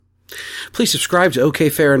Please subscribe to OK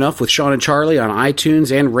Fair Enough with Sean and Charlie on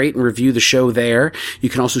iTunes and rate and review the show there. You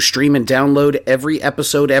can also stream and download every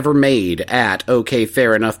episode ever made at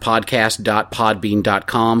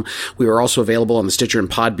okfairenoughpodcast.podbean.com. We are also available on the Stitcher and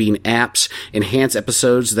Podbean apps. Enhanced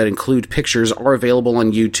episodes that include pictures are available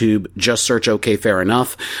on YouTube. Just search OK Fair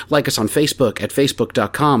Enough. Like us on Facebook at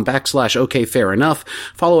facebook.com/OK Fair Enough.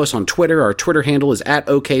 Follow us on Twitter. Our Twitter handle is at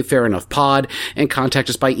OK Fair Enough Pod, and contact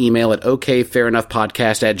us by email at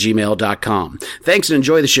okfairenoughpodcast@gmail.com. Thanks and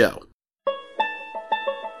enjoy the show.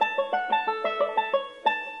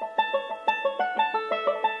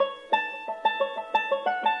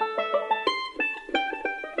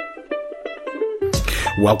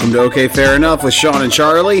 Welcome to OK Fair Enough with Sean and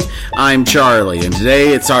Charlie. I'm Charlie, and today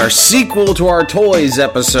it's our sequel to our Toys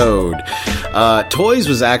episode. Toys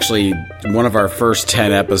was actually one of our first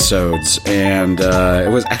 10 episodes, and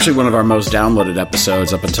it was actually one of our most downloaded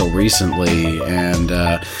episodes up until recently, and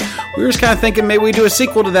we were just kind of thinking maybe we do a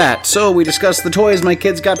sequel to that. So we discussed the toys my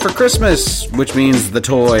kids got for Christmas, which means the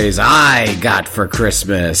toys I got for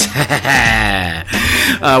Christmas.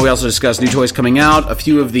 We also discussed new toys coming out, a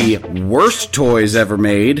few of the worst toys ever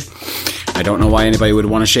made. I don't know why anybody would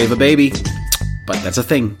want to shave a baby, but that's a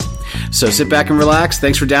thing. So sit back and relax.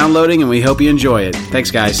 Thanks for downloading, and we hope you enjoy it.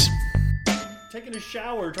 Thanks, guys. Taking a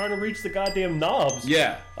shower, trying to reach the goddamn knobs.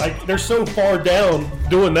 Yeah. They're so far down,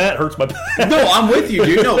 doing that hurts my back. No, I'm with you,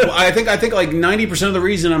 dude. No, I think like 90% of the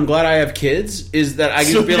reason I'm glad I have kids is that I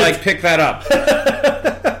can just be like, pick that up.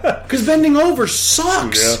 Because bending over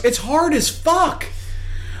sucks. Yeah. It's hard as fuck.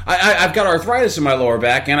 I've got arthritis in my lower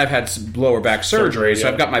back, and I've had lower back surgery, so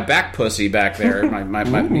I've got my back pussy back there. It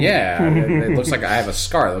looks like I have a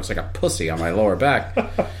scar. It looks like a pussy on my lower back.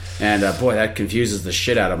 And, boy, that confuses the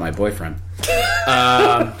shit out of my boyfriend.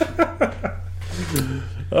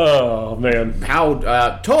 Oh, man.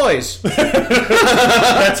 How, toys.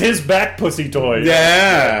 That's his back pussy toy.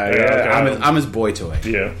 Yeah. Okay. I'm his boy toy.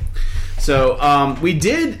 Yeah. So, we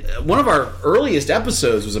did, one of our earliest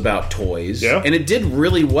episodes was about toys, and it did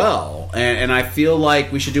really well, and I feel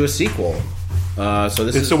like we should do a sequel.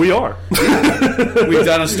 So we are. We've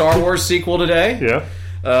done a Star Wars sequel today. Yeah.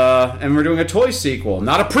 And we're doing a toy sequel,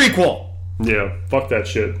 not a prequel. Yeah, fuck that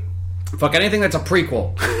shit. Fuck anything that's a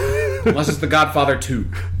prequel. Unless it's The Godfather 2.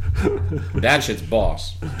 That shit's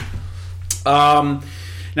boss. Now,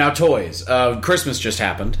 toys. Christmas just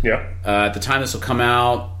happened. Yeah. At the time this will come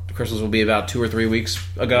out, Christmas will be about 2 or 3 weeks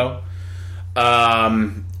ago.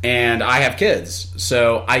 And I have kids,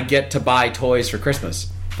 so I get to buy toys for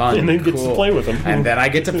Christmas. Fun, and then gets to play with them. And then I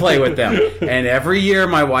get to play with them. And every year,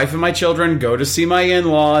 my wife and my children go to see my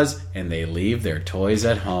in-laws, and they leave their toys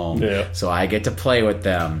at home. Yeah. So I get to play with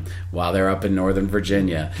them while they're up in Northern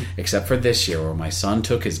Virginia. Except for this year, where my son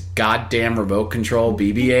took his goddamn remote control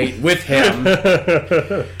BB-8 with him.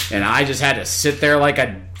 And I just had to sit there like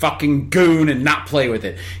a fucking goon and not play with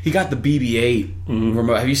it. He got the BB-8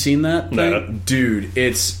 remote. Have you seen that? No. Dude,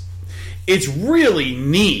 it's really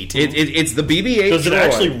neat. It's the BB-8 Does it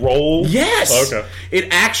actually roll? Yes. Okay. It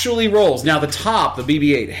actually rolls. Now, the top, the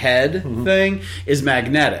BB-8 head thing, is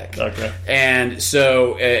magnetic. Okay. And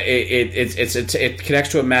so it connects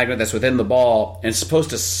to a magnet that's within the ball, and it's supposed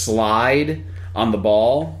to slide on the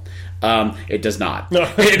ball. It does not.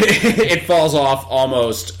 No. It falls off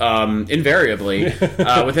almost invariably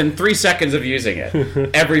within 3 seconds of using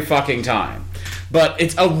it. Every fucking time. But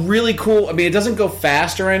it's a really cool... I mean, it doesn't go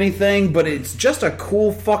fast or anything, but it's just a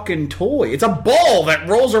cool fucking toy. It's a ball that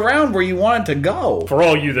rolls around where you want it to go. For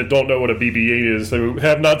all you that don't know what a BB-8 is, who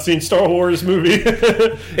have not seen Star Wars movie,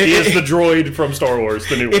 he is the droid from Star Wars,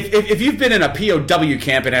 the new one. If you've been in a POW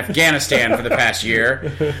camp in Afghanistan for the past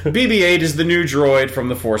year, BB-8 is the new droid from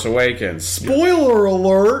The Force Awakens. Spoiler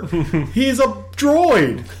alert! He's a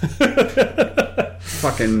droid!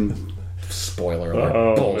 Fucking spoiler alert.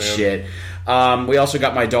 Oh, bullshit. We also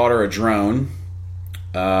got my daughter a drone,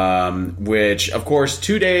 which, of course,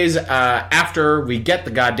 2 days after we get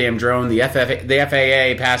the goddamn drone, the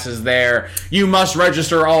FAA passes their "you must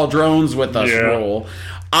register all drones with us" rule.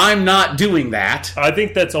 I'm not doing that. I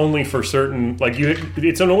think that's only for certain. Like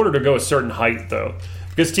it's in order to go a certain height, though,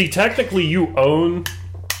 because technically you own.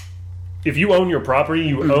 If you own your property,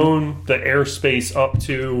 you own the airspace up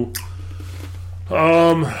to.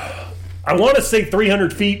 I want to say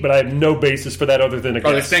 300 feet, but I have no basis for that other than a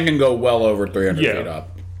guess. Oh, this thing can go well over 300 feet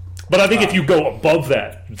up. But I think if you go above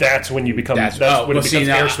that, that's when you become when it becomes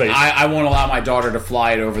airspace. I won't allow my daughter to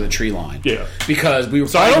fly it over the tree line. Yeah. Because we were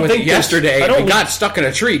flying with it yesterday and we got stuck in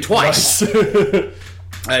a tree twice. Right.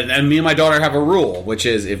 And me and my daughter have a rule, which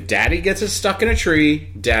is if Daddy gets us stuck in a tree,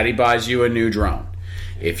 Daddy buys you a new drone.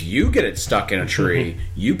 if you get it stuck in a tree,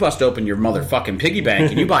 you bust open your motherfucking piggy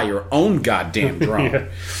bank and you buy your own goddamn drone. Yeah.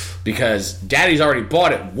 Because Daddy's already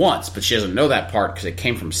bought it once, but she doesn't know that part because it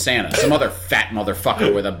came from Santa. Some other fat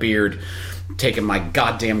motherfucker with a beard taking my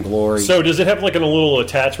goddamn glory. So does it have like a little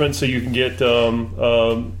attachment so you can get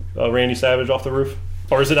Randy Savage off the roof?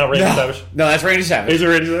 Or is it not Randy Savage? No, that's Randy Savage. Is it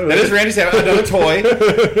Randy Savage? That is Randy Savage. Another toy.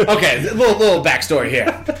 Okay, little backstory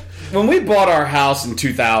here. When we bought our house in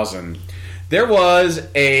 2000, there was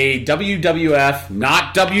a WWF,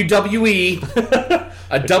 not WWE,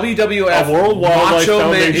 a WWF World Wildlife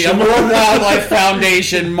Foundation. A World Wildlife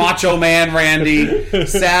Foundation Macho Man Randy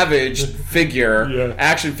Savage figure,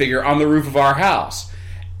 action figure on the roof of our house.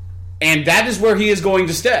 And that is where he is going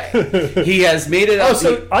to stay. He has made it up.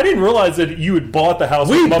 So I didn't realize that you had bought the house.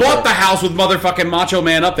 We bought the house with motherfucking Macho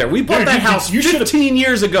Man up there. We bought that house 15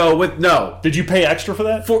 years ago with no. Did you pay extra for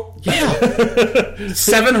that?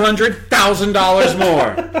 $700,000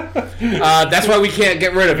 more. That's why we can't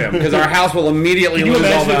get rid of him, because our house will immediately lose all value.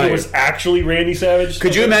 Could you imagine if it was actually Randy Savage?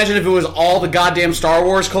 Could you imagine if it was all the goddamn Star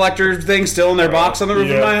Wars collector things still in their box on the roof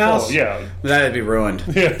of my house? Oh, yeah. That'd be ruined.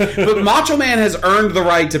 But Macho Man has earned the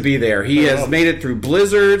right to be there. He has made it through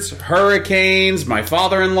blizzards, hurricanes, my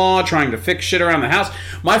father-in-law trying to fix shit around the house.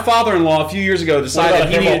 My father-in-law a few years ago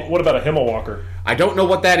decided What about a Himmelwalker? I don't know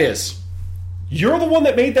what that is. You're the one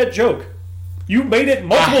that made that joke. You made it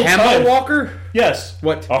multiple times. A Himmelwalker? Yes.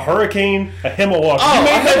 What? A hurricane, a Himmelwalker. Oh, you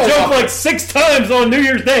made that joke like 6 times on New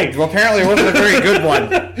Year's Day. Well, apparently it wasn't a very good one.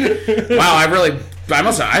 Wow,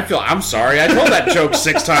 I'm sorry. I told that joke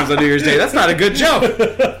 6 times on New Year's Day. That's not a good joke.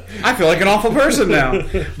 I feel like an awful person now.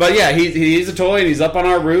 But yeah, he's a toy and he's up on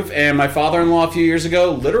our roof. And my father-in-law a few years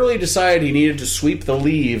ago literally decided he needed to sweep the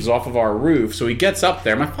leaves off of our roof. So he gets up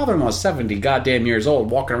there. My father-in-law is 70 goddamn years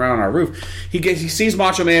old, walking around on our roof. He sees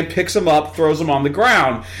Macho Man, picks him up, throws him on the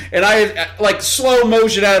ground. And I, like slow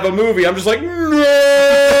motion out of a movie, I'm just like, no!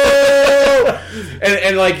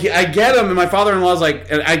 And like, I get him, and my father-in-law's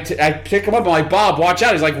like, and I pick him up, I'm like, Bob, watch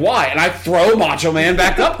out. He's like, why? And I throw Macho Man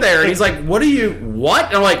back up there, and he's like, what?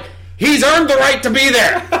 And I'm like, he's earned the right to be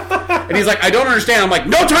there. And he's like, I don't understand. I'm like,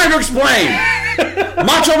 no time to explain.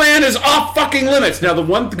 Macho Man is off fucking limits. Now, the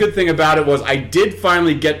one good thing about it was I did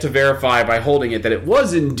finally get to verify by holding it that it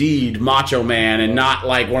was indeed Macho Man and not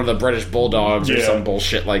like one of the British Bulldogs or some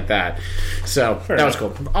bullshit like that. So, that was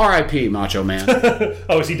cool. R.I.P. Macho Man.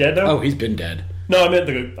 Oh, is he dead now? Oh, he's been dead. No, I meant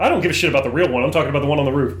I don't give a shit about the real one. I'm talking about the one on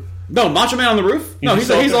the roof. No, Macho Man on the roof? He's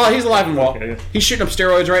alive and well. Okay. He's shooting up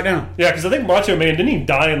steroids right now. Yeah, because I think Macho Man, didn't he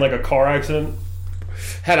die in like a car accident?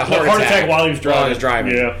 Had a heart attack while he was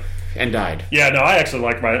driving. Yeah. And died. Yeah, no, I actually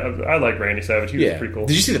like Randy Savage. He was pretty cool.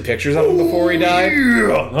 Did you see the pictures of him before he died?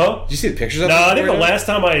 Yeah. Huh? Did you see the pictures of him? No, I think the last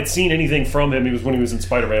time I had seen anything from him, was when he was in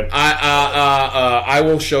Spider-Man. I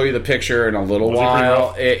will show you the picture in a little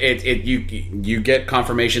while. You get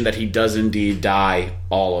confirmation that he does indeed dye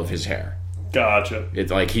all of his hair. Gotcha.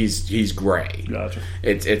 It's like he's gray. Gotcha.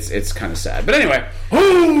 It's kind of sad. But anyway.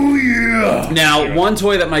 Oh yeah. Now, one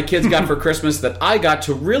toy that my kids got for Christmas that I got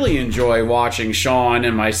to really enjoy watching Sean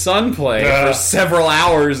and my son play for several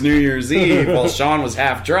hours New Year's Eve while Sean was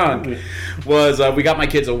half drunk was we got my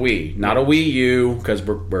kids a Wii, not a Wii U because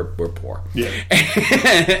we're poor. Yeah.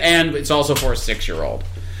 And it's also for a 6-year-old.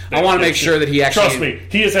 I want to make sure that he actually... Trust me,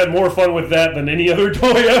 he has had more fun with that than any other toy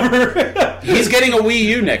ever. He's getting a Wii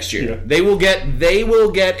U next year. Yeah. They will get a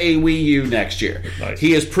Wii U next year. Nice.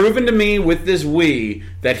 He has proven to me with this Wii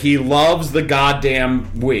that he loves the goddamn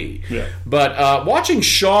Wii. Yeah. But watching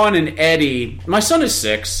Sean and Eddie... My son is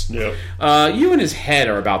 6. Yeah. You and his head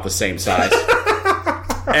are about the same size.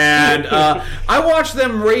 And I watched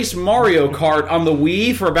them race Mario Kart on the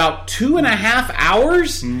Wii for about 2.5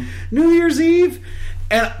 hours New Year's Eve.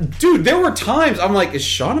 And, dude, there were times I'm like, is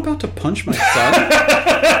Sean about to punch my son?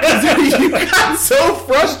 You got so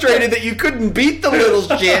frustrated that you couldn't beat the little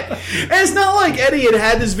shit. And it's not like Eddie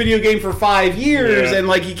had this video game for 5 years and,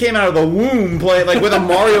 like, he came out of the womb playing, like, with a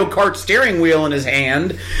Mario Kart steering wheel in his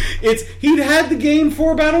hand. He'd had the game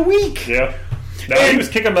for about a week. Yeah. No, he was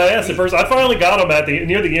kicking my ass at first. I finally got him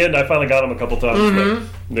near the end. I finally got him a couple times. Mm-hmm.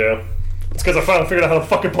 But, yeah. It's because I finally figured out how to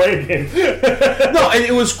fucking play a game. No, and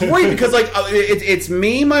it was great because, like, it's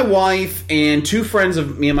me, my wife, and 2 friends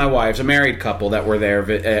of me and my wife's, a married couple that were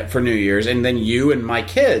there for New Year's, and then you and my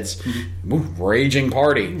kids. Raging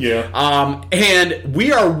party. Yeah. And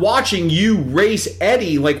we are watching you race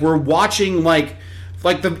Eddie like we're watching, like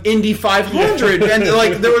the Indy 500. And,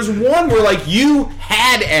 like, there was one where, like, you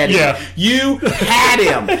had Eddie. Yeah. You had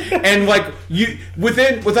him. And, like, with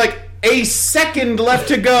a second left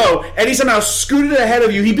to go, and he somehow scooted ahead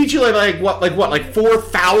of you. He beat you like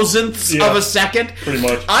 4,000ths of a second? Pretty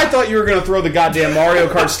much. I thought you were going to throw the goddamn Mario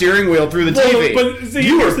Kart steering wheel through the TV. But see,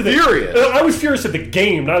 you were furious. I was furious at the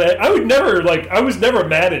game. I was never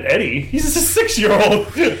mad at Eddie. He's just a 6-year-old.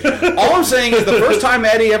 All I'm saying is the first time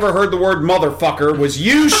Eddie ever heard the word motherfucker was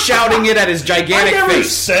you shouting it at his gigantic I never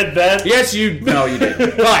face. said that. Yes, no, you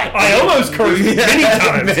didn't. But I almost cursed many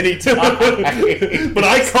times. Many times. But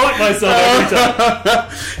I caught myself every time.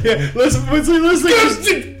 Yeah, listen.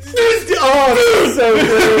 Oh, that's so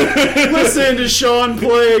good. Listening to Sean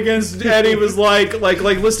play against Eddie was like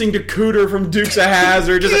listening to Cooter from Dukes of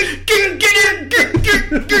Hazzard. Just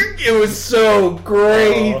it was so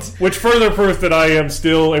great. Which further proof that I am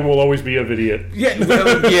still and will always be an idiot.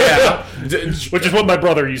 Yeah. Which is what my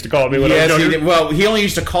brother used to call me when I was younger. Well, he only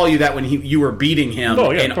used to call you that when you were beating him.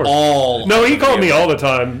 Oh, yeah, in of course. all. No, he called me all the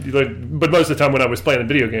time, but most of the time when I was playing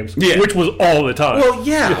video games, which was all the time. Well,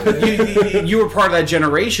 yeah, you were part of that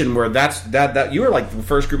generation where that you were like the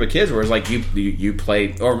first group of kids where it's like you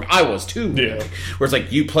play, or I was too. Yeah, where it's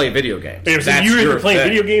like you play video games. Yeah, so you were either playing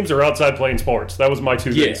video games or outside playing sports. That was my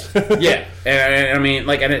two things. Yeah, and I mean,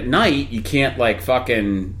 like, and at night you can't like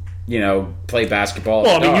fucking play basketball.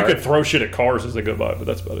 Well, I mean, you could throw shit at cars as they go by, but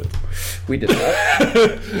that's about it. We did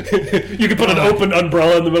that. You could put an open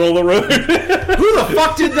umbrella in the middle of the road. Who the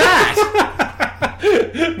fuck did that?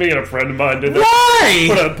 Me and a friend of mine did that.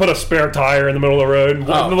 Why? Put a spare tire in the middle of the road and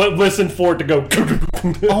listen for it to go.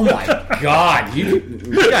 Oh my god! You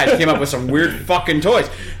guys came up with some weird fucking toys.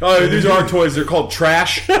 Oh, these are our toys. They're called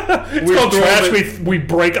trash. It's called trash. We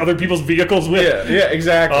break other people's vehicles with. Yeah,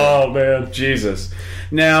 exactly. Oh man, Jesus.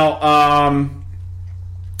 Now,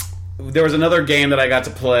 there was another game that I got to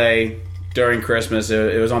play during Christmas.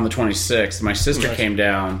 It was on the 26th. My sister came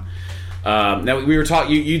down. Now we were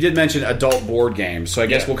talking. You did mention adult board games, so I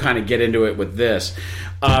guess we'll kind of get into it with this.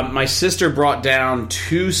 My sister brought down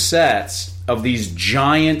 2 sets of these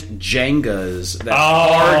giant Jengas that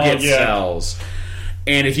Target sells,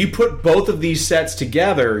 and if you put both of these sets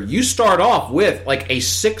together, you start off with like a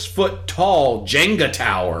 6-foot tall Jenga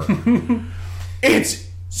tower. It's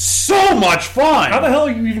so much fun. How the hell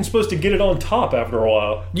are you even supposed to get it on top after a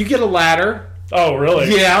while? You get a ladder. Oh,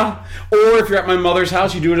 really? Yeah. Or if you're at my mother's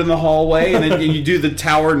house, you do it in the hallway, and then you do the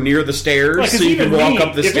tower near the stairs, so you can walk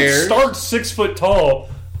up the stairs. If it starts 6 foot tall,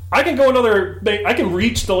 I can go I can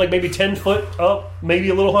reach to like maybe 10 foot up, maybe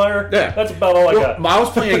a little higher. Yeah. That's about all I got. I was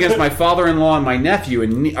playing against my father-in-law and my nephew,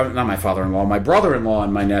 and not my father-in-law, my brother-in-law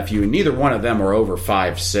and my nephew, and neither one of them are over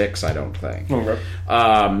 5'6", I don't think. Okay.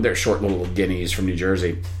 They're short little guineas from New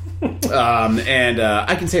Jersey. And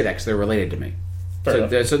I can say that because they're related to me.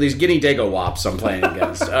 So these guinea dago wops I'm playing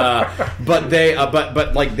against, but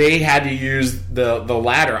they had to use the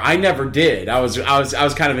ladder. I never did. I was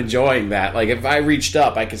kind of enjoying that. Like if I reached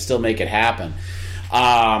up, I could still make it happen.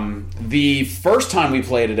 The first time we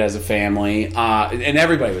played it as a family, and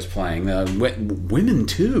everybody was playing, women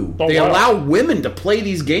too. They allow women to play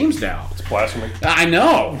these games now. It's blasphemy. I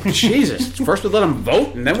know. Jesus. First we let them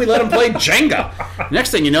vote, and then we let them play Jenga.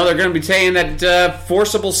 Next thing you know, they're going to be saying that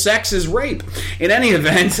forcible sex is rape. In any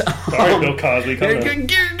event... Sorry, Bill Cosby. Yeah,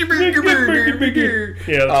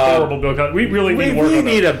 that's horrible, Bill Cosby. We really need to work on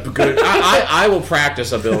that. A good... I will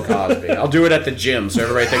practice a Bill Cosby. I'll do it at the gym so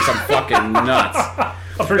everybody thinks I'm fucking nuts.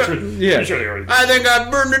 I'm pretty sure they already did. I think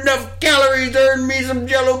I burned enough calories to earn me some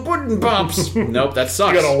Jello pudding pops. Nope, that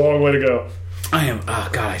sucks. You got a long way to go. I am. Oh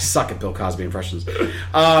God, I suck at Bill Cosby impressions.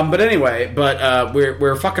 But anyway,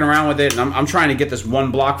 we're fucking around with it, and I'm trying to get this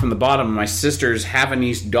one block from the bottom. And my sister's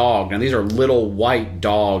Havanese dog. Now these are little white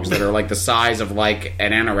dogs that are like the size of like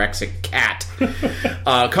an anorexic cat.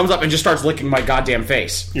 Comes up and just starts licking my goddamn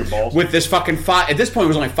face. Your balls. With this fucking at this point it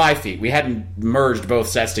was only 5 feet. We hadn't merged both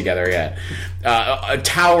sets together yet.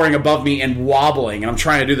 Towering above me and wobbling, and I'm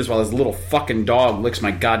trying to do this while this little fucking dog licks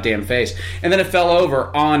my goddamn face, and then it fell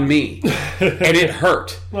over on me. And it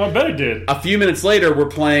hurt. Well, I bet it did. A few minutes later, we're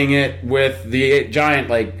playing it with the giant,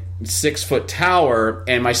 6-foot tower,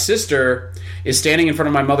 and my sister is standing in front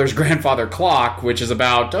of my mother's grandfather clock, which is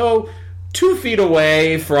about, 2 feet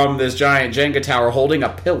away from this giant Jenga tower, holding a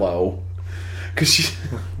pillow.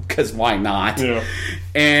 Because why not? Yeah.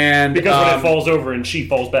 And because when it falls over and she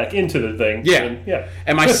falls back into the thing. Yeah. Then, yeah.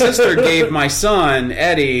 And my sister gave my son,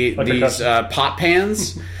 Eddie, these pot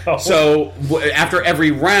pans. Oh. So after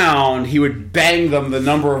every round, he would bang them the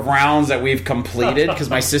number of rounds that we've completed because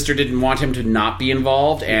my sister didn't want him to not be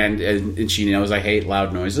involved. And she knows I hate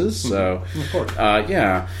loud noises. So, of course.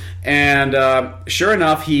 Yeah. And sure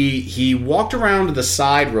enough, he walked around to the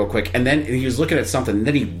side real quick, and then he was looking at something, and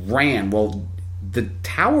then he ran. Well, the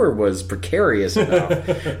tower was precarious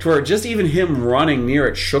enough to where just even him running near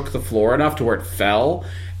it shook the floor enough to where it fell,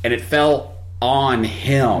 and it fell on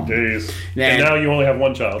him. Jeez. And now you only have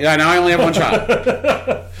one child. Yeah, now I only have one child.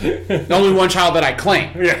 The only one child that I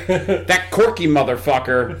claim. Yeah. That quirky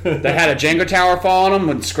motherfucker that had a Jenga tower fall on him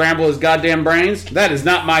and scramble his goddamn brains, that is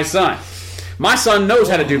not my son. My son knows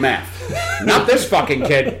how to do math. Not this fucking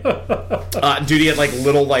kid. Dude, he had like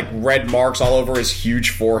little like red marks all over his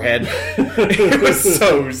huge forehead. It was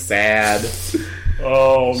so sad.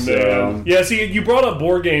 Oh man, yeah. See, you brought up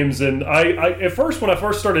board games, and I at first when I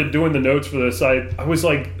first started doing the notes for this, I was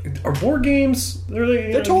like, "Are board games?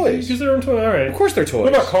 They're toys. Because they're toys. All right, of course they're toys.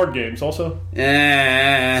 What about card games? Also, See,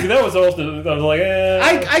 that was also. I was like,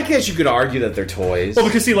 I guess you could argue that they're toys. Well,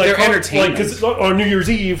 because see, like they're entertainment. Because on New Year's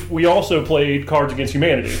Eve, we also played Cards Against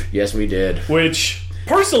Humanity. Yes, we did. Which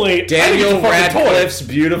personally, Daniel Radcliffe's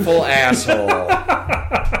beautiful asshole.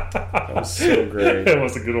 That was so great. That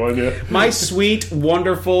was a good one, yeah. My sweet,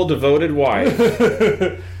 wonderful, devoted wife,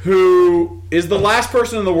 who is the last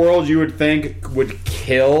person in the world you would think would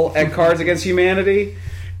kill at Cards Against Humanity,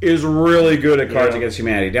 is really good at Cards Against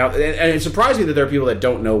Humanity. Now, and it surprised me that there are people that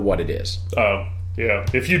don't know what it is. Oh. Yeah,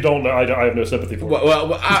 if you don't know, I have no sympathy for it.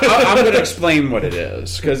 Well, I'm going to explain what it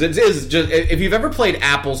is, because it is just, if you've ever played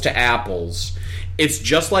Apples to Apples, it's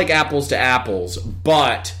just like Apples to Apples,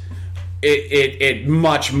 but it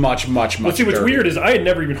much well, see, what's dirtier. Weird is I had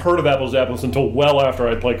never even heard of Apples to Apples until well after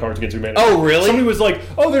I played Cards Against Humanity. Oh, really? Somebody was like,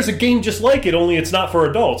 "Oh, there's a game just like it, only it's not for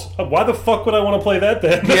adults." Why the fuck would I want to play that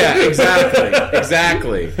then? Yeah,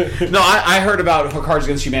 exactly. No, I heard about Cards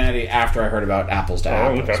Against Humanity after I heard about Apples to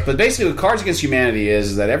Apples. Okay. But basically, what Cards Against Humanity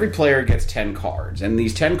is that every player gets 10 cards, and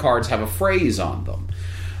these 10 cards have a phrase on them.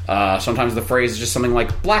 Sometimes the phrase is just something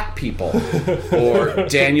like black people or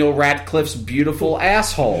Daniel Radcliffe's beautiful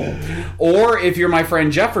asshole. Or if you're my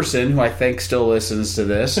friend Jefferson, who I think still listens to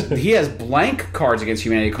this, he has blank Cards Against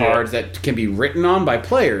Humanity cards that can be written on by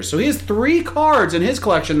players. So he has 3 cards in his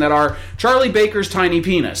collection that are Charlie Baker's tiny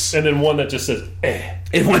penis. And then one that just says, eh.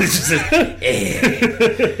 And one that just says, eh.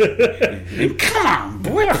 And come on,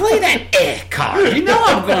 boy, play that eh card. You know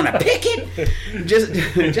I'm going to pick it.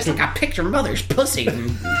 Just like I picked your mother's pussy.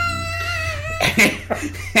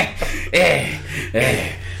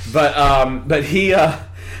 But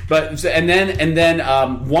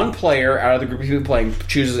one player out of the group of people playing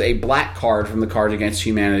chooses a black card from the Cards Against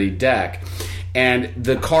Humanity deck, and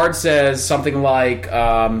the card says something like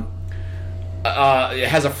it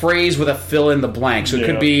has a phrase with a fill in the blank. So it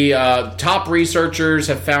could be top researchers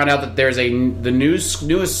have found out that there's the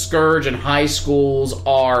newest scourge in high schools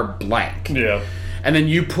are blank. Yeah. And then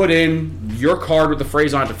you put in your card with the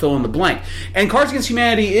phrase on it to fill in the blank. And Cards Against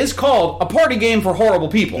Humanity is called a party game for horrible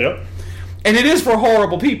people. Yep. And it is for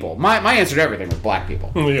horrible people. My answer to everything was black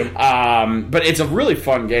people. Yep. But it's a really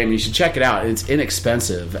fun game. You should check it out. It's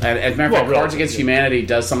inexpensive. And as a matter of fact, Cards Against Humanity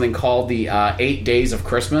does something called the 8 Days of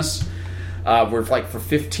Christmas, where like for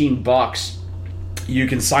 $15 you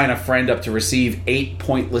can sign a friend up to receive 8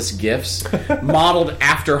 pointless gifts modeled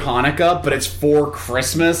after Hanukkah, but it's for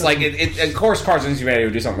Christmas. Like, of course, Cards Against Humanity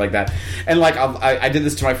would do something like that. And like, I did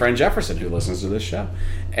this to my friend Jefferson, who listens to this show,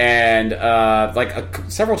 and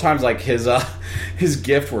several times, like his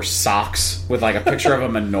gift were socks with like a picture of a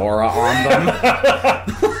menorah on them.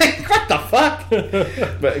 Like, what the fuck?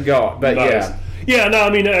 But nice. Yeah. No, I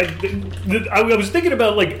mean, I was thinking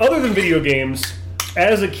about, like, other than video games,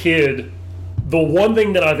 as a kid, the one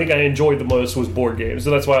thing that I think I enjoyed the most was board games,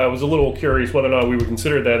 and that's why I was a little curious whether or not we would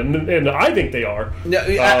consider that, and I think they are. No,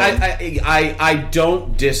 I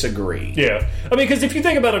don't disagree. Yeah, I mean, because if you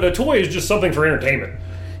think about it, a toy is just something for entertainment.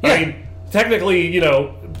 Yeah. I mean, technically,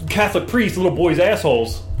 Catholic priests, little boys'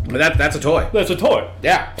 assholes. But that's a toy. That's a toy.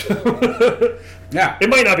 Yeah. Yeah. It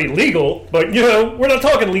might not be legal, but, we're not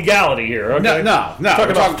talking legality here. Okay? No. We're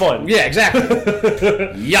talking about fun. Yeah, exactly.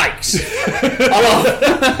 Yikes.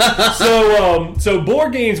 So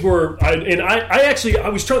board games were, I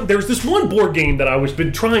was trying, there was this one board game that I was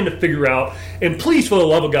been trying to figure out, and please, for the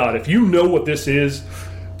love of God, if you know what this is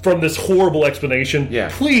from this horrible explanation,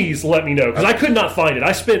 please let me know, because I could not find it.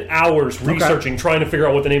 I spent hours researching, trying to figure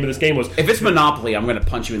out what the name of this game was. If it's Monopoly, I'm going to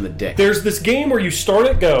punch you in the dick. There's this game where you start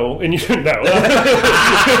at go, and you... No.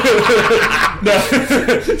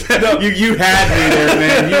 No. You had me there,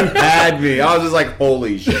 man. You had me. I was just like,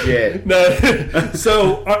 holy shit. No.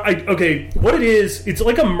 So, okay, what it is, it's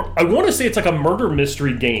like I want to say it's like a murder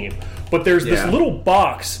mystery game, but there's this little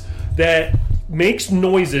box that makes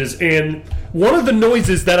noises, and one of the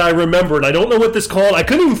noises that I remember, and I don't know what this is called, I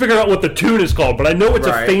couldn't even figure out what the tune is called, but I know it's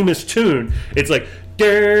a famous tune. It's like,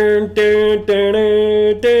 Dun, dun, dun,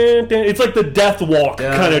 dun, dun, dun. It's like the death walk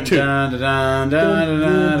kind of tune.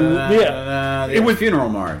 Yeah, it was Funeral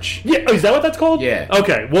March. Yeah, is that what that's called? Yeah.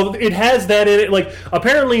 Okay. Well, it has that in it. Like,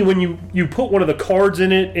 apparently, when you put one of the cards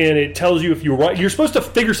in it, and it tells you if you're right, you're supposed to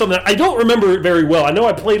figure something out. I don't remember it very well. I know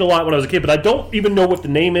I played a lot when I was a kid, but I don't even know what the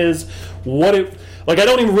name is. Like, I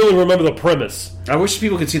don't even really remember the premise. I wish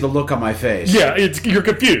people could see the look on my face. Yeah, you're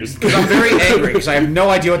confused. Because I'm very angry, because I have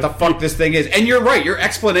no idea what the fuck this thing is. And you're right, your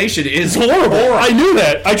explanation is horrible. I knew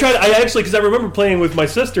that. Because I remember playing with my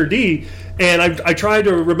sister, Dee, and I tried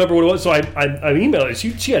to remember what it was, so I emailed her.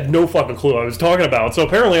 She had no fucking clue what I was talking about. So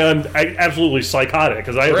apparently I'm absolutely psychotic.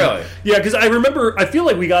 Really? Yeah, because I remember, I feel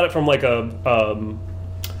like we got it from like a...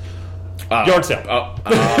 yard sale.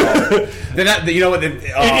 Then you know what?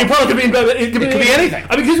 It probably could be. It could be anything.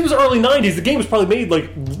 I mean, because it was early '90s, the game was probably made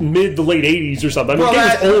like mid to late '80s or something. I mean, the game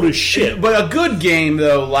was old as shit. But a good game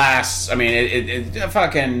though lasts. I mean, it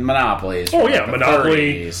fucking Monopoly. Oh yeah,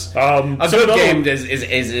 Monopoly. A good game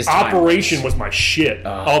is Operation was my shit.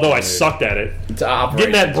 Although I sucked at it.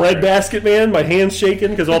 Getting that bread basket, man, my hands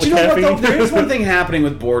shaking because all the caffeine. There is one thing happening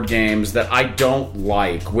with board games that I don't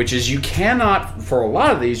like, which is you cannot, for a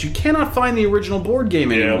lot of these, you cannot find the original board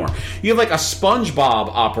game anymore. You have like a SpongeBob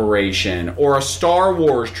Operation or a Star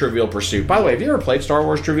Wars Trivial Pursuit. By the way, have you ever played Star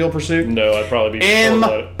Wars Trivial Pursuit? No, I'd probably be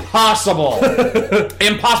impossible.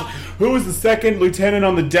 Impossible. Who was the second lieutenant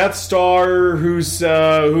on the Death Star? Who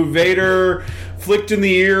Vader flicked in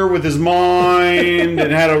the ear with his mind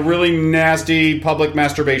and had a really nasty public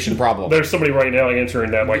masturbation problem? There's somebody right now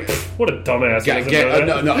answering that like, what a dumbass.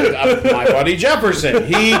 My buddy Jefferson.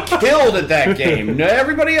 He killed at that game.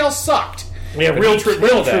 Everybody else sucked. Yeah, real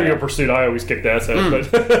Trivial Pursuit, I always kicked ass at,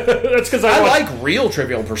 but that's because I like real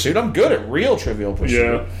Trivial Pursuit. I'm good at real Trivial Pursuit.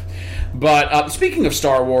 Yeah. But speaking of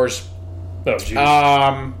Star Wars, The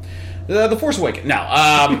Force Awakens. No,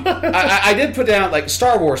 I did put down like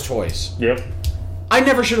Star Wars toys. Yep. I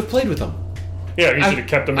never should have played with them. Yeah, you should have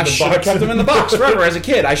kept them in the box. I should have kept them in the box forever as a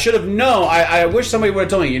kid. I should have known. I wish somebody would have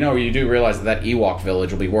told me, you do realize that Ewok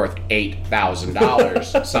village will be worth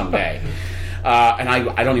 $8,000 someday. And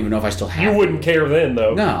I don't even know if I still have You wouldn't care then,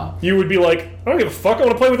 though. No. You would be like, I don't give a fuck, I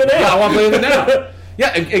want to play with it now. Yeah, I want to play with it now.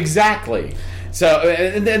 Yeah, exactly. So,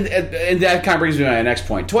 and that kind of brings me to my next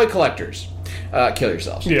point. Toy collectors. Kill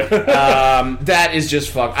yourselves. Yeah. That is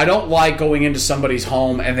just fuck. I don't like going into somebody's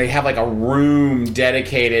home and they have like a room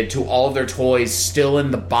dedicated to all of their toys still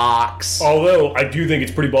in the box. Although I do think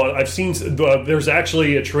it's pretty bad. I've seen there's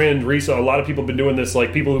actually a trend recently. A lot of people have been doing this,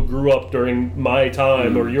 like people who grew up during my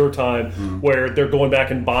time or your time, where they're going back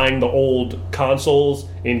and buying the old consoles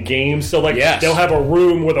and games. So like they'll have a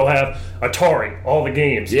room where they'll have Atari, all the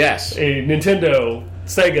games. Yes. A Nintendo,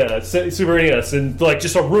 Sega, Super NES, and like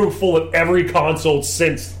just a room full of every console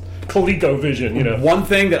since ColecoVision, One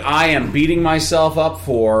thing that I am beating myself up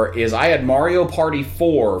for is I had Mario Party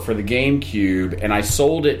 4 for the GameCube, and I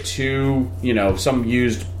sold it to, some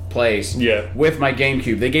used place with my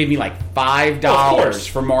GameCube. They gave me like $5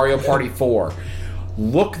 for Mario Party 4.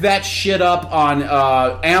 Look that shit up on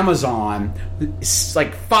Amazon. It's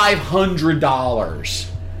like $500.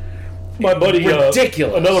 My buddy,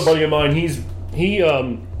 ridiculous. Another buddy of mine, he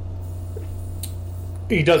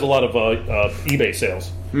does a lot of eBay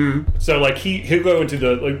sales. So like he'll go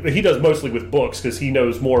into he does mostly with books because he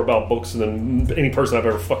knows more about books than any person I've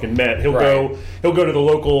ever fucking met. He'll go to the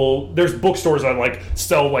local. There's bookstores that like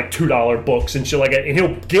sell like $2 books and shit like that, and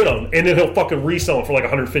he'll get them and then he'll fucking resell them for like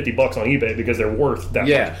 $150 on eBay because they're worth that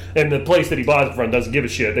much. And the place that he buys them from doesn't give a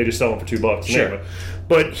shit. They just sell them for $2. Sure. Anyway.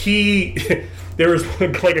 But there was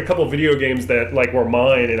like a couple of video games that like were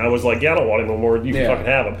mine, and I was like, yeah, I don't want them anymore. You can fucking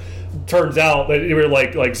have them. Turns out that they were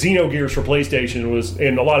like Xenogears for PlayStation was,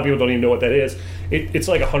 and a lot of people don't even know what that is. It's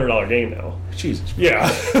like $100 game now. Jesus. Yeah.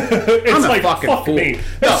 It's I'm like, a fucking fuck fool. me.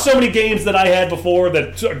 There's so many games that I had before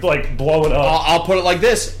that are like blowing up. I'll put it like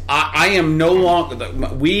this. I am no longer...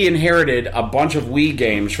 We inherited a bunch of Wii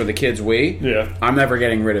games for the kids' Wii. Yeah. I'm never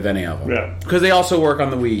getting rid of any of them. Yeah. Because they also work on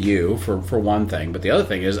the Wii U, for one thing. But the other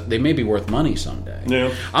thing is, they may be worth money someday.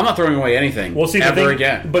 Yeah. I'm not throwing away anything ever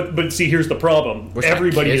again. But see, here's the problem. Wish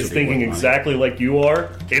Everybody my kids is would be thinking worth exactly like you are.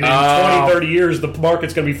 And in 20, 30 years, the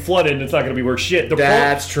market's going to be flooded and it's not going to be worth shit.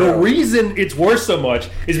 That's true. The reason it's worth so much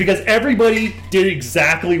is because everybody did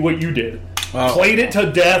exactly what you did. Played it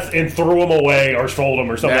to death and threw them away or sold them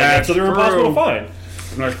or something like that. So they're impossible to find.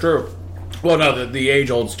 That's true. Well, no, the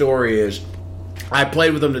age-old story is I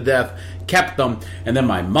played with them to death, kept them, and then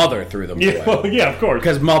my mother threw them away. Well, yeah, of course.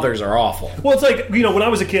 Because mothers are awful. Well, it's like, when I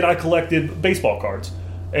was a kid, I collected baseball cards.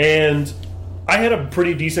 And I had a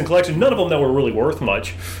pretty decent collection. None of them that were really worth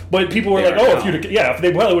much, but people were They like, are "Oh, now. if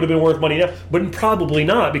they probably would have been worth money now," but probably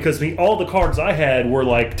not because all the cards I had were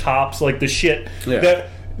like tops, like the shit that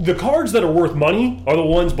the cards that are worth money are the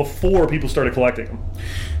ones before people started collecting them.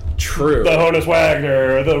 True. The Honus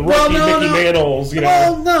Wagner, the rookie Mickey Mantles. You know,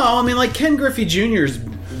 Well, no, I mean like Ken Griffey Jr.'s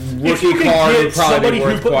if you rookie could card get would probably somebody be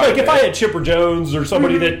worth who quite like a if I bit. had Chipper Jones or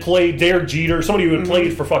somebody that played Derek Jeter, somebody who had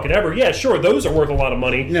played for fucking ever, yeah, sure, those are worth a lot of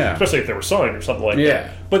money, Yeah. especially if they were signed or something like Yeah.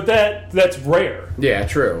 that. But that's rare. Yeah,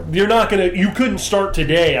 true. You're not gonna. You couldn't start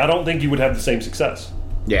today. I don't think you would have the same success.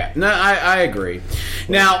 Yeah, no, I agree.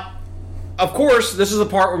 Now, of course, this is the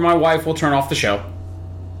part where my wife will turn off the show.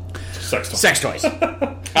 Sex toys.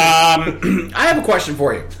 I have a question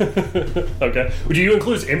for you. Okay. Would you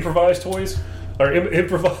include improvised toys or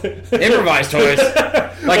improvised? Improvised toys,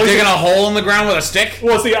 like digging a hole in the ground with a stick.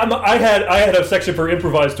 Well, see, I had a section for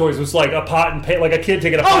improvised toys. It was like a pot and pan, like a kid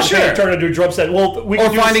taking a pot and pan and turning it into a drum set. Well, we Or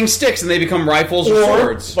could do finding sticks and they become rifles or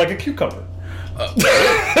swords. like a cucumber.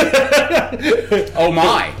 Oh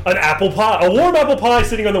my! An apple pie, a warm apple pie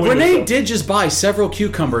sitting on the window. Renee did just buy several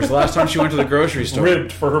cucumbers the last time she went to the grocery store.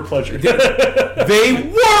 ribbed for her pleasure. They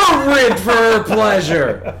were ribbed for her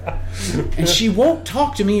pleasure. And she won't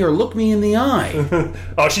talk to me or look me in the eye.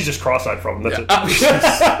 Oh, she's just cross-eyed from them. That's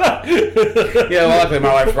it. Yeah, well, luckily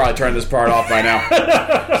my wife's probably turned this part off by now.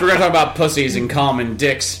 So we're going to talk about pussies and common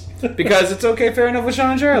dicks. Because it's okay, fair enough with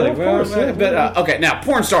Sean and Charlie. Well, of course, yeah. But, okay, now,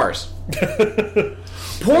 porn stars.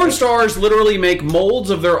 Porn stars literally make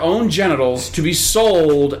molds of their own genitals to be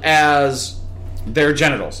sold as their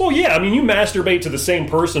genitals. Well, yeah, I mean, you masturbate to the same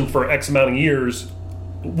person for X amount of years.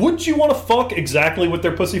 Wouldn't you want to fuck exactly what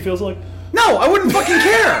their pussy feels like? No, I wouldn't fucking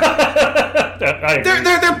care.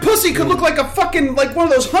 Their pussy could look like a fucking, like one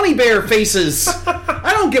of those honey bear faces.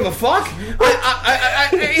 I don't give a fuck.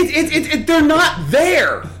 They're not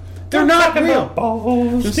there. They're not real.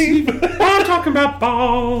 Balls deep. I'm talking about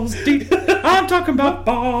balls deep. I'm talking about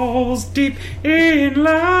balls deep in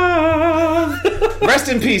love. Rest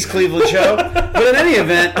in peace, Cleveland show. But in any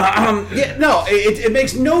event, it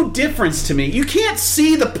makes no difference to me. You can't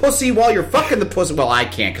see the pussy while you're fucking the pussy. Well, I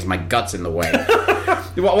can't because my gut's in the way.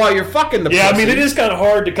 While you're fucking the pussy. Yeah, I mean, it is kind of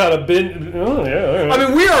hard to kind of bend. Oh, yeah. I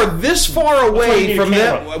mean, we are this far away from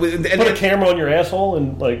them. Put a camera on your asshole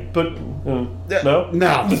and like put. No? No.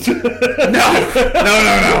 No. It's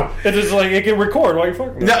just like it can record while you're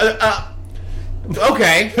fucking.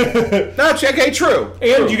 Okay. That's okay, true.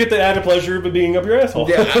 And you get the added pleasure of it being up your asshole.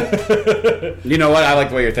 Yeah. You know what? I like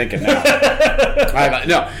the way you're thinking now.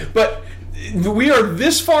 No, but we are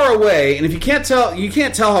this far away, and if you can't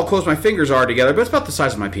tell how close my fingers are together, but it's about the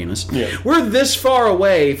size of my penis. Yeah. We're this far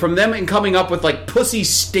away from them and coming up with like pussy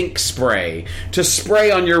stink spray to spray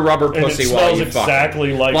on your rubber pussy it while smells you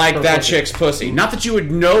exactly fuck. like her that pussy. chick's pussy. Not that you would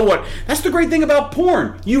know what. That's the great thing about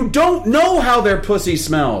porn. You don't know how their pussy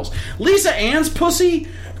smells. Lisa Ann's pussy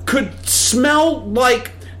could smell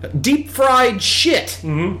like deep fried shit.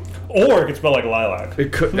 Mm-hmm. Or it could smell like lilac.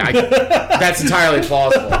 It could. That's entirely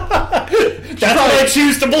plausible. That's what I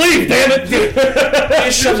choose to believe, damn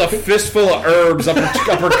it! She shoves a fistful of herbs up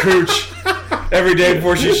her cooch every day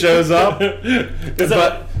before she shows up. Wait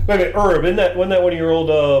a minute, herb, wasn't that one of your old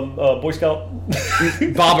Boy Scout?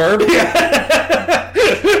 Bob Herb?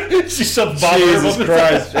 She shoved Bob Herb Jesus up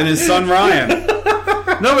Christ. And his son Ryan.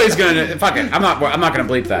 Nobody's gonna fuck it. I'm not gonna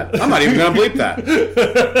bleep that. I'm not even gonna bleep that.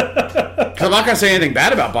 I'm not gonna say anything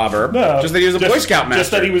bad about Bob Herb. No, just that he was a Boy Scout master. Just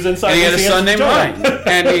that he was inside. And he had a Lisa son Ann's named vagina. Ryan.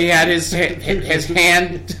 And he had his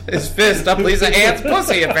fist up Lisa Ann's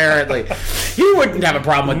pussy. Apparently, he wouldn't have a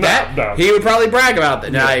problem with that. No. He would probably brag about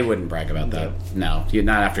that. No, he wouldn't brag about that. No,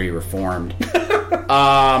 not after he reformed.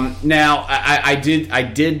 Now I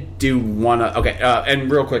did do one. Okay, and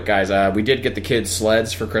real quick, guys, we did get the kids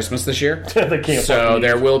sleds for Christmas this year. They can't. So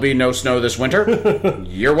there will be no snow this winter.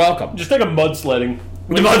 You're welcome. Just take a mud-sledding.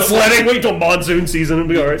 Mud-sledding? Wait till monsoon season and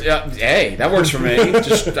be alright. Hey, that works for me.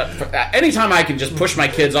 Just anytime I can just push my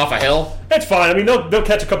kids off a hill. That's fine. I mean, they'll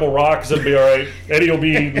catch a couple rocks and be alright. Eddie will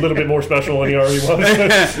be a little bit more special than he already was.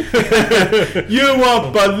 You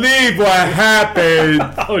won't believe what happened.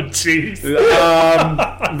 Oh, jeez.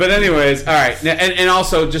 But anyways, all right. And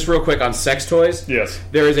also, just real quick on sex toys. Yes.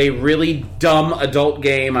 There is a really dumb adult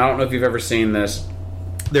game. I don't know if you've ever seen this.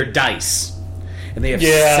 They're dice. And they have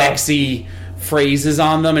sexy phrases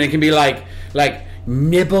on them, and it can be like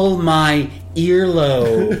nibble my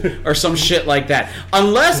earlobe or some shit like that.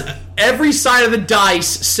 Unless every side of the dice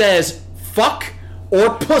says fuck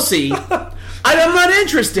or pussy, I'm not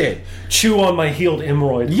interested. Chew on my healed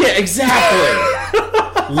hemorrhoid. Yeah, exactly.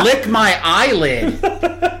 lick my eyelid.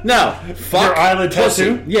 No, fuck Your eyelid pussy.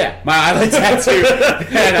 tattoo? Yeah, my eyelid tattoo.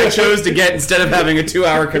 And I chose to get, instead of having a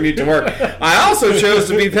 2-hour commute to work, I also chose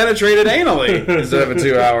to be penetrated anally instead of a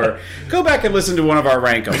 2-hour. Go back and listen to one of our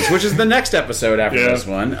Rankums, which is the next episode after this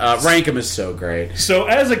one. Rankum is so great. So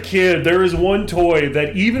as a kid, there is one toy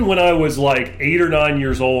that even when I was like 8 or 9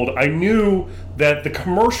 years old, I knew that the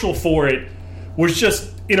commercial for it was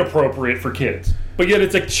just inappropriate for kids. But yet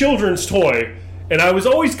it's a children's toy. And I was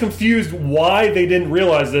always confused why they didn't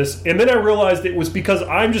realize this. And then I realized it was because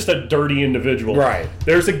I'm just a dirty individual. Right.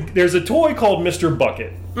 There's a toy called Mr.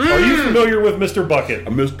 Bucket. Are you familiar with Mr. Bucket?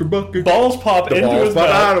 Mr. Bucket. Balls pop into balls his pop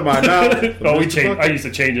mouth. out of my mouth. Oh, I used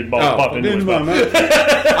to change it. Balls popped into his mouth.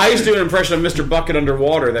 I used to do an impression of Mr. Bucket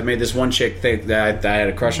underwater that made this one chick think that I had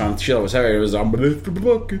a crush on. Sheila was heavy. It was Mr.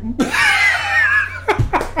 Bucket.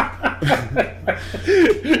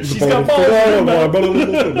 She's got balls in her mouth.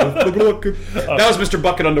 That was Mr.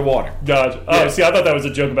 Bucket underwater. Gotcha. Oh, see, I thought that was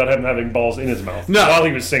a joke about him having balls in his mouth while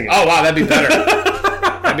he was singing. Oh, wow, that'd be better.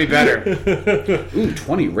 That'd be better. Ooh,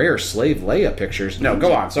 20 rare slave Leia pictures. No,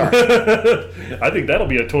 go on, sorry. I think that'll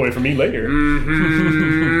be a toy for me later.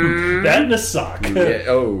 Mm-hmm. That and a sock. Yeah,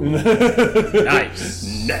 oh.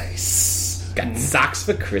 Nice. Nice. Got socks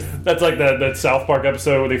for Christmas. That's like that South Park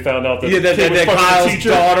episode where they found out that that Kyle's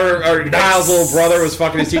daughter, or Kyle's little brother was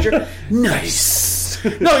fucking his teacher. Nice.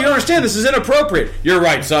 No, you don't understand. This is inappropriate. You're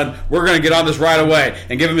right, son. We're going to get on this right away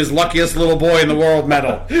and give him his luckiest little boy in the world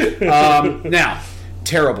medal. Now,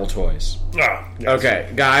 terrible toys. Yes.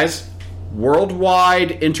 Okay, guys.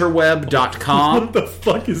 WorldwideInterweb.com. What the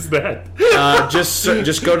fuck is that?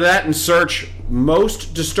 Just go to that and search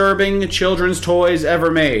most disturbing children's toys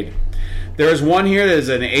ever made. There's one here that is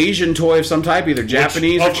an Asian toy of some type, either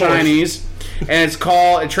Japanese or Chinese, and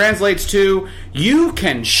it translates to "You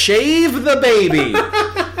can shave the baby."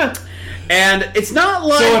 And it's not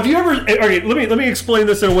like. So have you ever? Okay, let me explain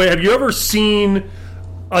this in a way. Have you ever seen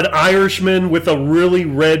an Irishman with a really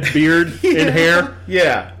red beard and hair?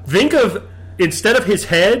 Yeah. Think of, instead of his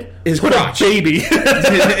head, his put crotch. a baby.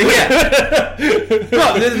 Yeah.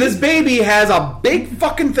 No, this baby has a big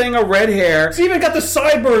fucking thing of red hair. It's even got the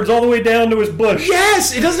sideburns all the way down to his bush.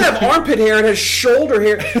 Yes, it doesn't have armpit hair. It has shoulder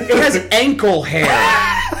hair. It has ankle hair.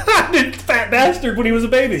 Fat bastard when he was a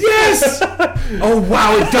baby. Yes. Oh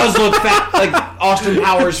wow, it does look fat, like Austin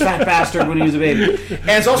Powers' fat bastard when he was a baby. And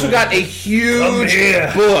it's also got a huge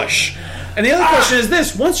bush. And the other question is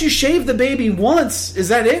this: once you shave the baby once, is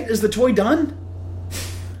that it? Is the toy done?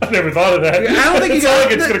 I never thought of that. I don't think it's like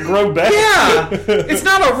it's going to grow back. Yeah, it's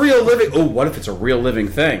not a real living. Oh, what if it's a real living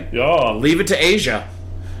thing? Yeah, leave it to Asia.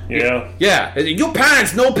 Yeah. Yeah. Your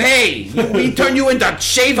parents no pay. We turn you into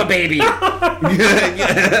shaver baby.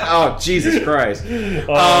 Oh, Jesus Christ.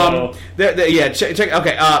 Check.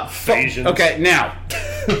 Okay. Okay. Now.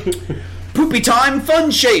 Poopy time fun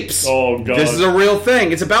shapes. Oh God. This is a real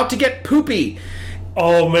thing. It's about to get poopy.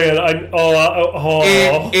 Oh man.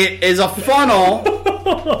 It is a funnel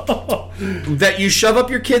that you shove up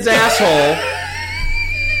your kid's asshole.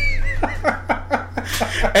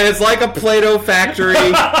 And it's like a Play-Doh factory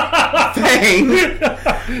thing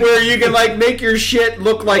where you can like make your shit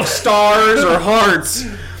look like stars or hearts.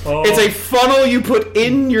 Oh. It's a funnel you put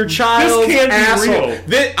in your child's asshole. This can't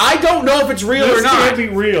be real. I don't know if it's real or not. This can't be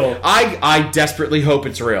real. I desperately hope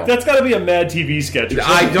it's real. That's got to be a Mad TV sketch.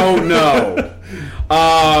 I don't know.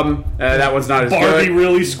 That one's not as Barbie good.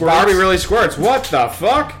 Really Squirts. Barbie Really Squirts. What the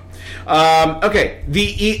fuck? Okay.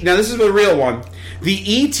 Now this is the real one. The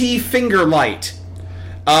E.T. finger light.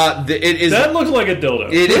 That looks like a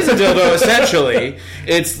dildo. It is a dildo, essentially.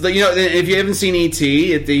 It's if you haven't seen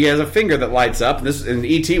E.T., he has a finger that lights up. And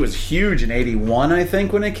E.T. was huge in '81, I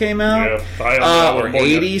think, when it came out. Yeah, or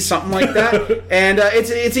 '80, something like that. And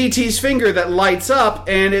it's E.T.'s finger that lights up,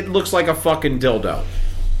 and it looks like a fucking dildo.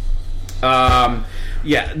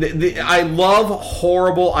 Yeah, I love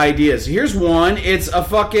horrible ideas. Here's one. It's a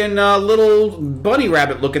fucking little bunny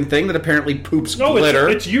rabbit looking thing that apparently poops glitter.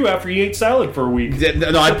 It's you after you ate salad for a week.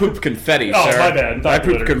 No, I pooped confetti, oh, sir. My bad. I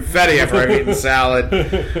pooped confetti after I've eaten salad.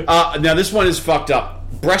 Now, this one is fucked up.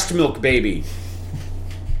 Breast milk baby.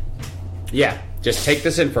 Yeah, just take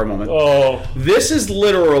this in for a moment. Oh. This is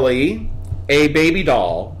literally a baby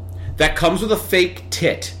doll that comes with a fake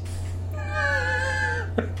tit.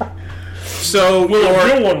 So will a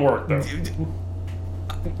real one work though?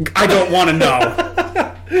 I don't want to know.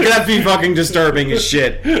 That'd be fucking disturbing as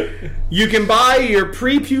shit. You can buy your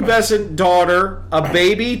prepubescent daughter a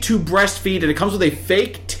baby to breastfeed, and it comes with a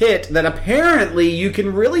fake tit that apparently you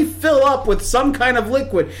can really fill up with some kind of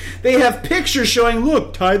liquid. They have pictures showing,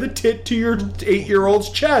 look, tie the tit to your 8-year-old's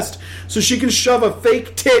chest so she can shove a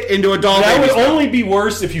fake tit into a doll That baby's would mouth. only be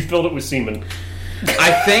worse if you filled it with semen.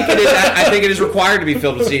 I think it is required to be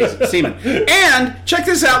filled with semen. And check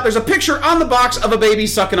this out. There's a picture on the box of a baby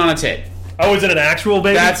sucking on a tit. Oh, is it an actual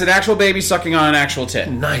baby? That's an actual baby sucking on an actual tit.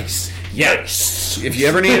 nice. Yes. If you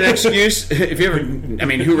ever need an excuse,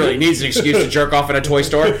 who really needs an excuse to jerk off at a toy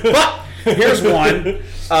store? But here's one.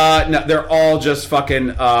 No, they're all just fucking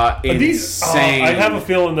insane. I have a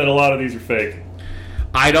feeling that a lot of these are fake.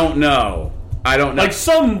 I don't know. Like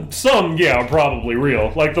some, yeah, are probably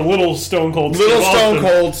real. Like the little Stone Cold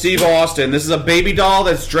Steve Austin. This is a baby doll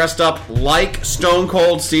that's dressed up like Stone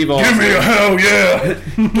Cold Steve Austin. Give me a hell yeah!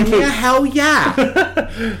 Give me a hell yeah!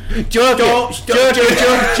 Jerk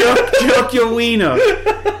your wiener.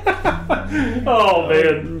 Oh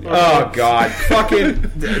man! Oh god!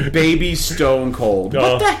 Fucking baby Stone Cold.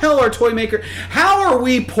 What the hell are toy makers? How are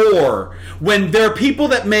we poor when there are people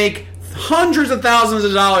that make hundreds of thousands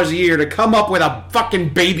of dollars a year to come up with a fucking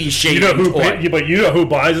baby shaped toy? But you know who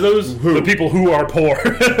buys those? Who? The people who are poor.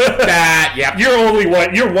 Yep.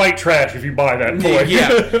 You're white trash if you buy that toy.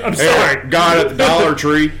 Yeah. I'm sorry. Got it at the Dollar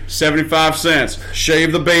Tree, 75 cents.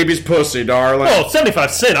 Shave the baby's pussy, darling. Oh,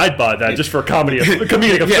 75 cents, I'd buy that just for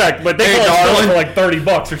comedic effect. But they sell it for like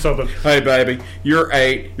 $30 or something. Hey, baby, you're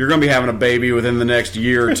 8. You're going to be having a baby within the next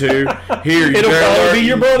year or two. Here, It'll probably be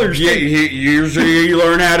your brother's. Yeah, usually you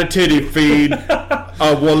learn how to titty feed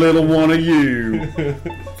a little one of you.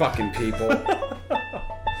 Fucking people.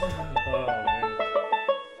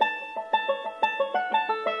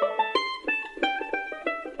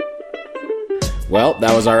 Well,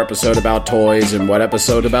 that was our episode about toys, and what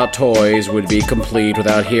episode about toys would be complete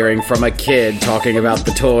without hearing from a kid talking about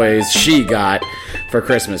the toys she got for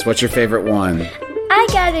Christmas? What's your favorite one? I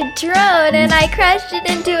got a drone and I crashed it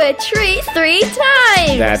into a tree 3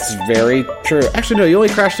 times. That's very true. Actually, no, you only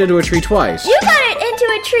crashed into a tree twice. You got it into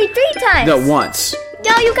a tree 3 times. No, once.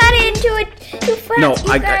 No, you got it into a... You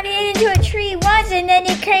got it into a tree once and then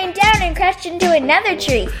it came down and crashed into another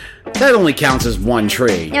tree. That only counts as one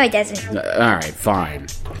tree. No, it doesn't. Alright, fine.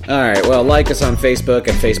 Alright, well, like us on Facebook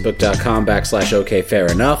at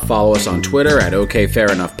facebook.com/OKFairEnough. Follow us on Twitter at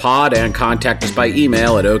OKFairEnoughPod, and contact us by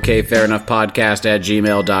email at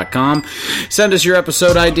OKFairEnoughPodcast@gmail.com. Send us your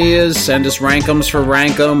episode ideas. Send us rank'ems for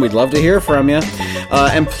Rank'em. We'd love to hear from you.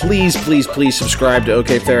 And please, please, please subscribe to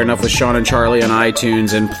OK Fair Enough with Sean and Charlie on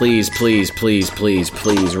iTunes. And please, please, please, please,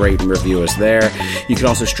 please rate and review us there. You can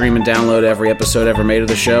also stream and download every episode ever made of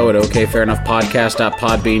the show at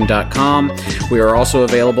okfairenoughpodcast.podbean.com. We are also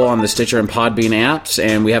available on the Stitcher and Podbean apps,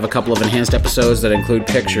 and we have a couple of enhanced episodes that include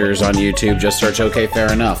pictures on YouTube. Just search OK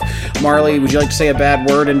Fair Enough. Marley, would you like to say a bad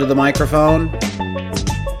word into the microphone?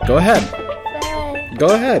 Go ahead. Fudge.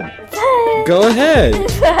 Go ahead. Fudge. Go ahead.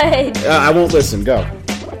 Fudge. I won't listen. Go.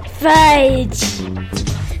 Fudge.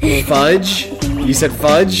 Fudge? You said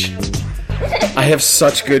fudge? I have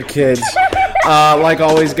such good kids. Like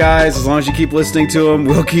always, guys, as long as you keep listening to them,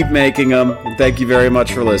 we'll keep making them. Thank you very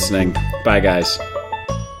much for listening. Bye, guys.